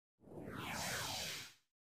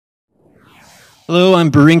Hello, I'm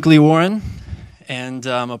Brinkley Warren, and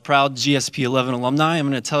I'm a proud GSP 11 alumni. I'm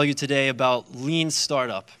going to tell you today about Lean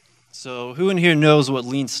Startup. So who in here knows what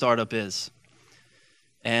Lean Startup is?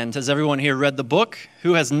 And has everyone here read the book?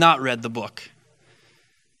 Who has not read the book?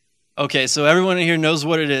 Okay, so everyone in here knows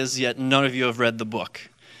what it is, yet none of you have read the book.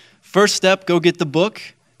 First step, go get the book.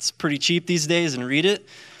 It's pretty cheap these days, and read it.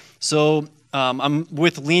 So I'm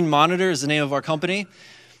with Lean Monitor is the name of our company.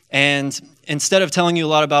 And instead of telling you a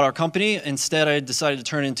lot about our company, instead I decided to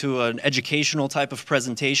turn into an educational type of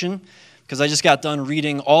presentation because I just got done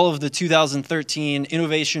reading all of the 2013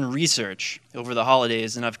 innovation research over the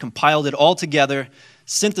holidays, and I've compiled it all together,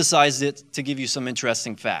 synthesized it to give you some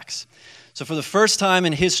interesting facts. So for the first time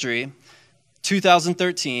in history,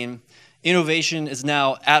 2013, innovation is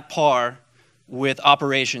now at par with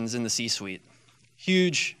operations in the C-suite.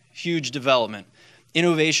 Huge, huge development.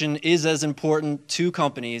 Innovation is as important to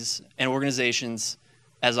companies and organizations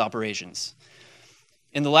as operations.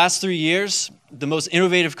 In the last 3 years, the most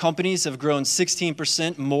innovative companies have grown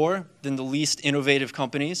 16% more than the least innovative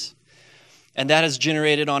companies. And that has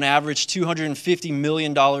generated, on average, $250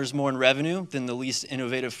 million more in revenue than the least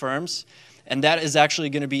innovative firms. And that is actually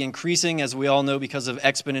going to be increasing, as we all know, because of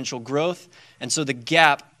exponential growth. And so the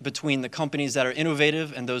gap between the companies that are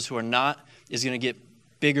innovative and those who are not is going to get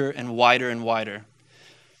bigger and wider and wider.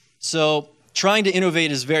 So trying to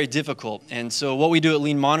innovate is very difficult. And so what we do at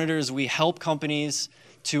Lean Monitor is we help companies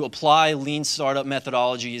to apply lean startup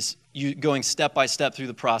methodologies going step by step through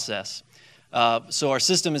the process. So our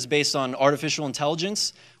system is based on artificial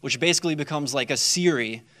intelligence, which basically becomes like a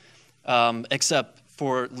Siri, except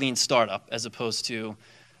for lean startup, as opposed to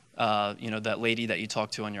that lady that you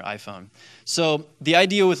talk to on your iPhone. So the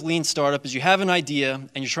idea with Lean Startup is you have an idea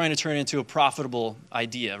and you're trying to turn it into a profitable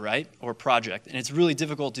idea, right? Or project. And it's really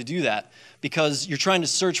difficult to do that because you're trying to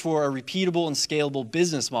search for a repeatable and scalable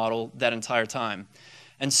business model that entire time.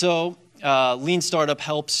 And so Lean Startup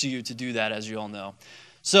helps you to do that, as you all know.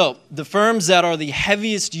 So the firms that are the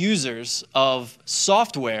heaviest users of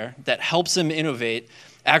software that helps them innovate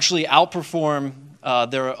actually outperform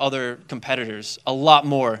their other competitors a lot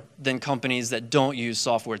more than companies that don't use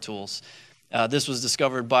software tools. This was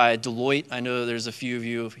discovered by Deloitte. I know there's a few of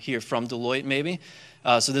you here from Deloitte, maybe.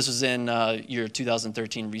 So this was in your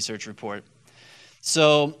 2013 research report.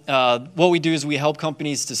 So what we do is we help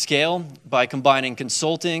companies to scale by combining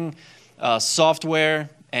consulting,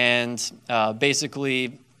 software, and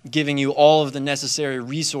basically giving you all of the necessary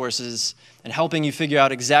resources and helping you figure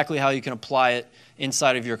out exactly how you can apply it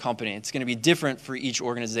inside of your company. It's going to be different for each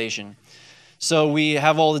organization. So we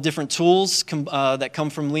have all the different tools that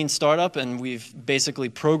come from Lean Startup, and we've basically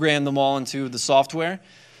programmed them all into the software,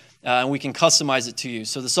 and we can customize it to you.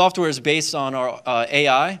 So the software is based on our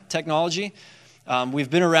AI technology. We've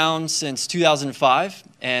been around since 2005,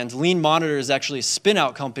 and Lean Monitor is actually a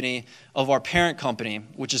spin-out company of our parent company,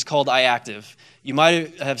 which is called iActive. You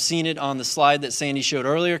might have seen it on the slide that Sandy showed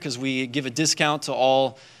earlier, because we give a discount to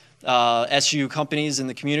all SU companies in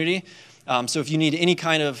the community. So if you need any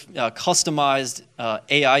kind of customized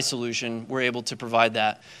AI solution, we're able to provide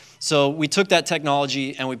that. So we took that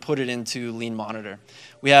technology and we put it into Lean Monitor.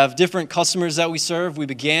 We have different customers that we serve. We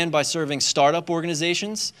began by serving startup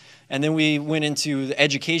organizations, and then we went into the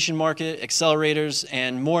education market, accelerators,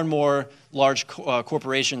 and more large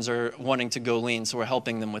corporations are wanting to go lean, so we're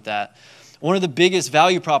helping them with that. One of the biggest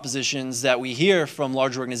value propositions that we hear from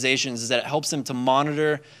large organizations is that it helps them to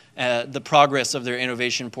monitor the progress of their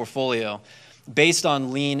innovation portfolio based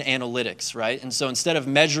on lean analytics, right? And so instead of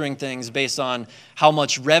measuring things based on how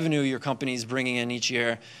much revenue your company is bringing in each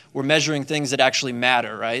year, we're measuring things that actually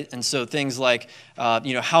matter, right? And so things like,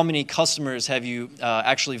 how many customers have you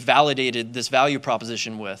actually validated this value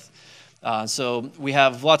proposition with? So we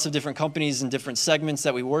have lots of different companies in different segments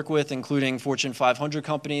that we work with, including Fortune 500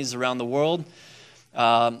 companies around the world.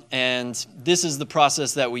 And this is the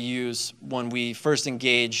process that we use when we first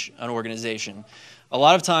engage an organization. A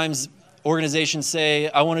lot of times, organizations say,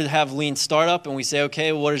 I want to have Lean Startup, and we say,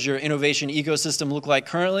 okay, well, what does your innovation ecosystem look like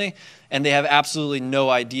currently? And they have absolutely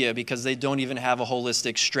no idea because they don't even have a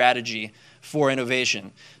holistic strategy for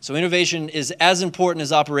innovation. So innovation is as important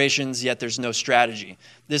as operations, yet there's no strategy.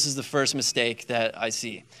 This is the first mistake that I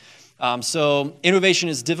see. So innovation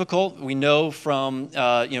is difficult. We know from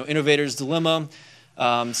Innovator's Dilemma.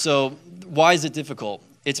 So why is it difficult?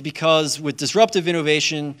 It's because with disruptive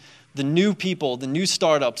innovation, the new people, the new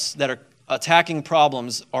startups that are attacking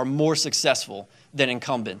problems are more successful than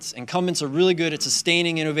incumbents. Incumbents are really good at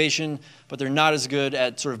sustaining innovation, but they're not as good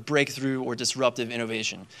at sort of breakthrough or disruptive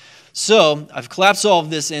innovation. So I've collapsed all of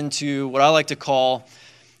this into what I like to call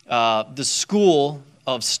the school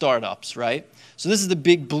of startups, right? So this is the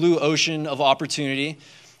big blue ocean of opportunity.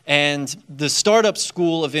 And the Startup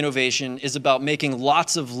School of Innovation is about making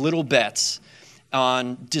lots of little bets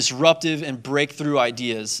on disruptive and breakthrough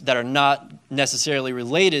ideas that are not necessarily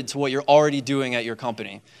related to what you're already doing at your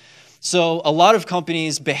company. So a lot of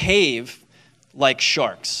companies behave like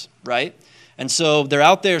sharks, right? And so they're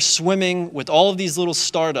out there swimming with all of these little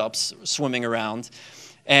startups swimming around.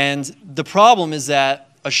 And the problem is that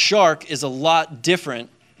a shark is a lot different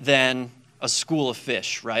than a school of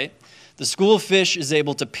fish, right? The school of fish is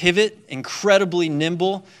able to pivot, incredibly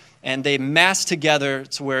nimble, and they mass together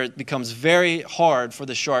to where it becomes very hard for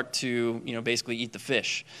the shark to, basically eat the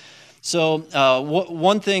fish. So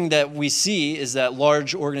one thing that we see is that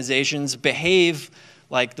large organizations behave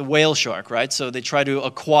like the whale shark, right? So they try to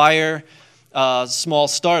acquire small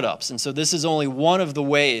startups. And so this is only one of the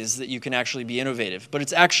ways that you can actually be innovative, but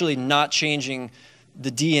it's actually not changing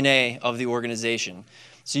the DNA of the organization.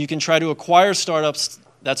 So you can try to acquire startups.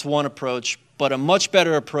 That's one approach, but a much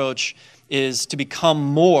better approach is to become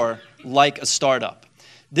more like a startup.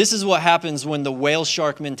 This is what happens when the whale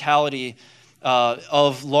shark mentality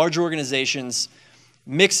of large organizations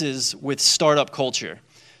mixes with startup culture.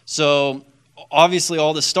 So obviously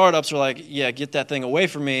all the startups are like, yeah, get that thing away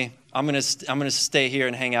from me. I'm gonna stay here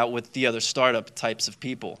and hang out with the other startup types of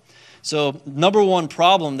people. So number one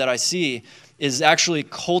problem that I see is actually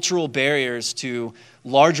cultural barriers to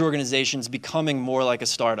large organizations becoming more like a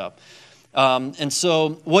startup. And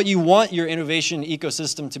so what you want your innovation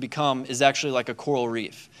ecosystem to become is actually like a coral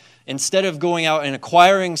reef. Instead of going out and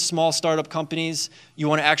acquiring small startup companies, you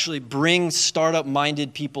want to actually bring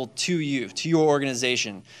startup-minded people to you, to your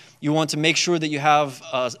organization. You want to make sure that you have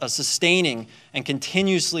a sustaining and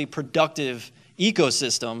continuously productive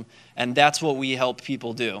ecosystem, and that's what we help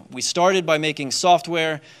people do. We started by making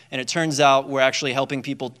software, and it turns out we're actually helping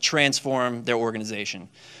people transform their organization.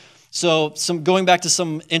 So going back to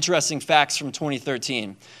some interesting facts from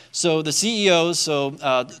 2013. So the CEOs,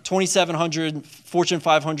 2,700 Fortune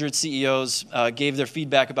 500 CEOs gave their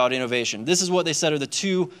feedback about innovation. This is what they said are the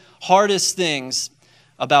two hardest things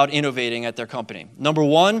about innovating at their company. Number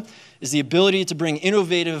one is the ability to bring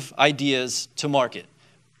innovative ideas to market.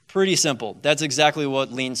 Pretty simple. That's exactly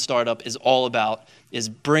what Lean Startup is all about, is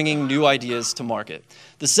bringing new ideas to market.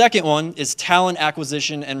 The second one is talent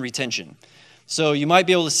acquisition and retention. So you might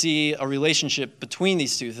be able to see a relationship between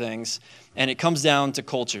these two things, and it comes down to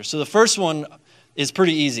culture. So the first one is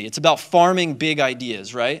pretty easy. It's about farming big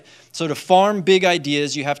ideas, right? So to farm big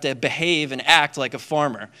ideas, you have to behave and act like a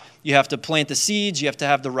farmer. You have to plant the seeds, you have to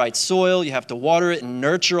have the right soil, you have to water it and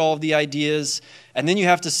nurture all of the ideas, and then you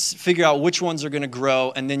have to figure out which ones are going to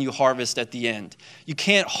grow, and then you harvest at the end. You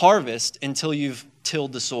can't harvest until you've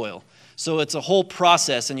tilled the soil. So it's a whole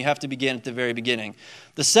process, and you have to begin at the very beginning.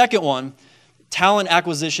 The second one, talent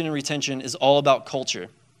acquisition and retention, is all about culture.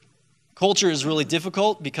 Culture is really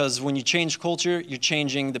difficult because when you change culture, you're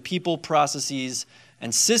changing the people, processes,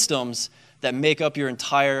 and systems that make up your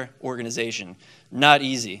entire organization. Not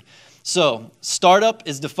easy. So, startup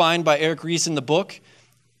is defined by Eric Ries in the book,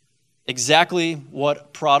 exactly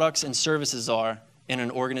what products and services are in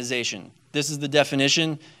an organization. This is the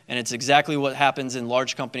definition, and it's exactly what happens in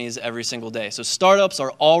large companies every single day. So startups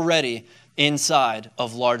are already inside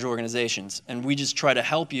of large organizations, and we just try to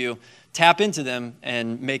help you tap into them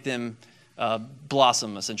and make them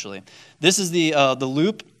blossom, essentially. This is the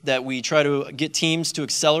loop that we try to get teams to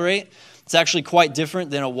accelerate. It's actually quite different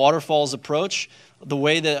than a waterfalls approach. The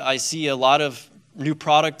way that I see a lot of new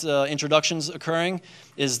product introductions occurring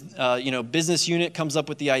is, business unit comes up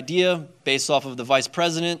with the idea based off of the vice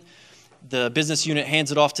president. The business unit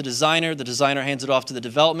hands it off to designer. The designer hands it off to the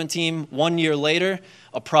development team. 1 year later,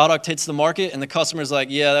 a product hits the market, and the customer's like,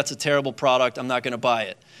 yeah, that's a terrible product. I'm not going to buy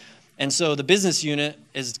it. And so the business unit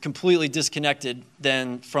is completely disconnected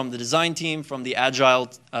then from the design team, from the agile,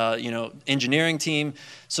 engineering team.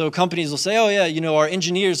 So companies will say, oh yeah, our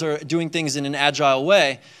engineers are doing things in an agile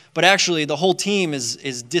way, but actually the whole team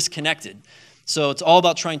is disconnected. So it's all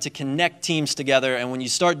about trying to connect teams together, and when you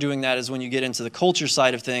start doing that is when you get into the culture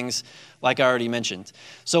side of things, like I already mentioned.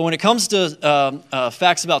 So when it comes to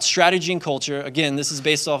facts about strategy and culture, again, this is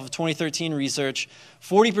based off of 2013 research.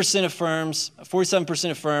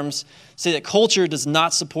 47% of firms say that culture does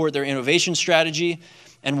not support their innovation strategy,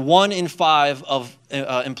 and 1 in 5 of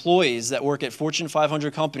employees that work at Fortune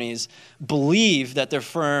 500 companies believe that their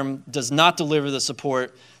firm does not deliver the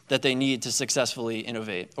support that they need to successfully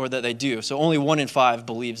innovate, or that they do. So only 1 in 5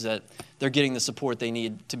 believes that they're getting the support they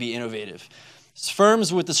need to be innovative.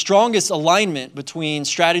 Firms with the strongest alignment between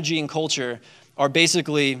strategy and culture are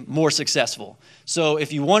basically more successful. So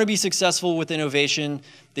if you want to be successful with innovation,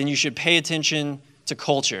 then you should pay attention to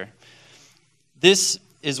culture. This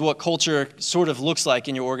is what culture sort of looks like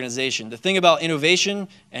in your organization. The thing about innovation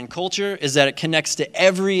and culture is that it connects to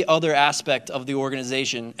every other aspect of the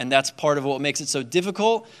organization, and that's part of what makes it so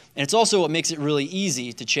difficult, and it's also what makes it really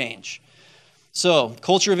easy to change. So,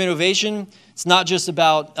 culture of innovation, it's not just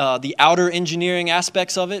about the outer engineering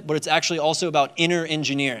aspects of it, but it's actually also about inner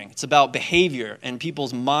engineering. It's about behavior and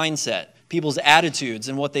people's mindset, people's attitudes,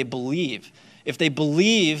 and what they believe. If they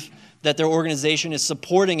believe that their organization is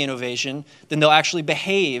supporting innovation, then they'll actually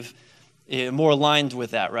behave more aligned with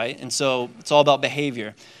that, right? And so it's all about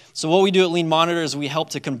behavior. So what we do at Lean Monitor is we help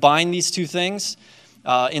to combine these two things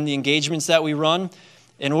in the engagements that we run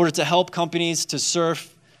in order to help companies to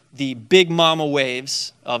surf the big mama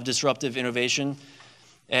waves of disruptive innovation.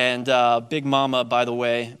 And big mama, by the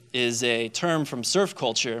way, is a term from surf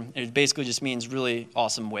culture. It basically just means really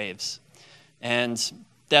awesome waves. And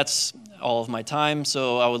that's all of my time,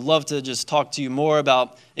 so I would love to just talk to you more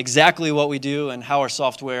about exactly what we do and how our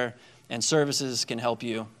software and services can help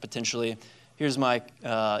you potentially. Here's my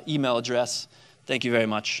email address. Thank you very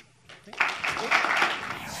much.